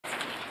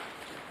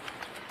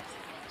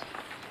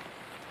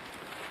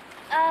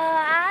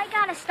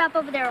to stop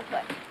over there real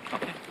quick.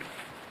 Okay.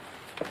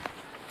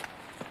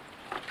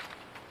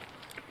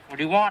 What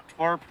do you want,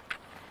 twerp?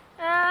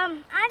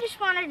 I just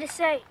wanted to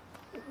say,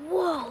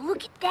 whoa,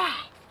 look at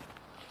that.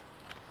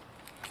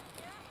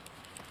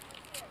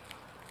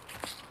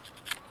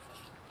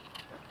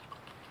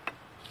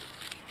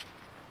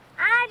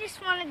 I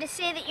just wanted to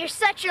say that you're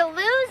such a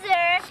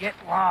loser. Get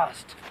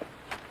lost.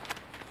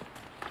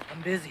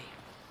 I'm busy.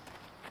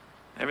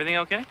 Everything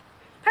okay?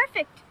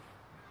 Perfect.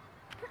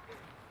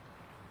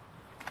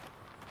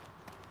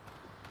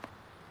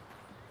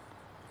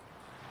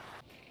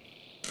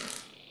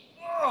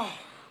 Oh.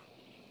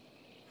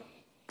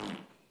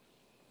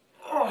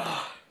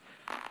 Oh.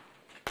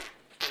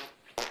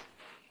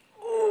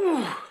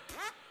 Ooh.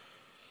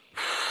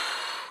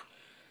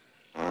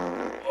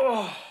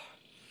 Oh.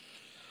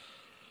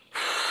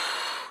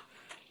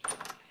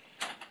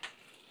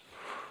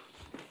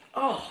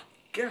 Oh,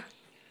 God. What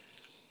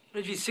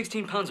did you eat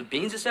 16 pounds of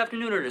beans this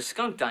afternoon, or did a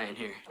skunk die in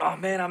here? Oh,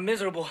 man, I'm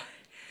miserable.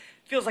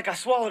 Feels like I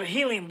swallowed a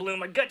helium balloon.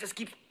 My gut just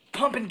keeps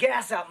pumping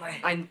gas out my...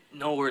 I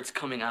know where it's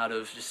coming out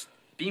of. Just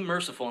be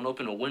merciful and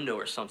open a window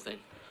or something.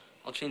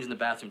 I'll change in the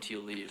bathroom till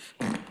you leave.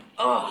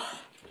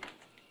 Oh.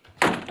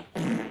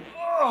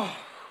 Oh.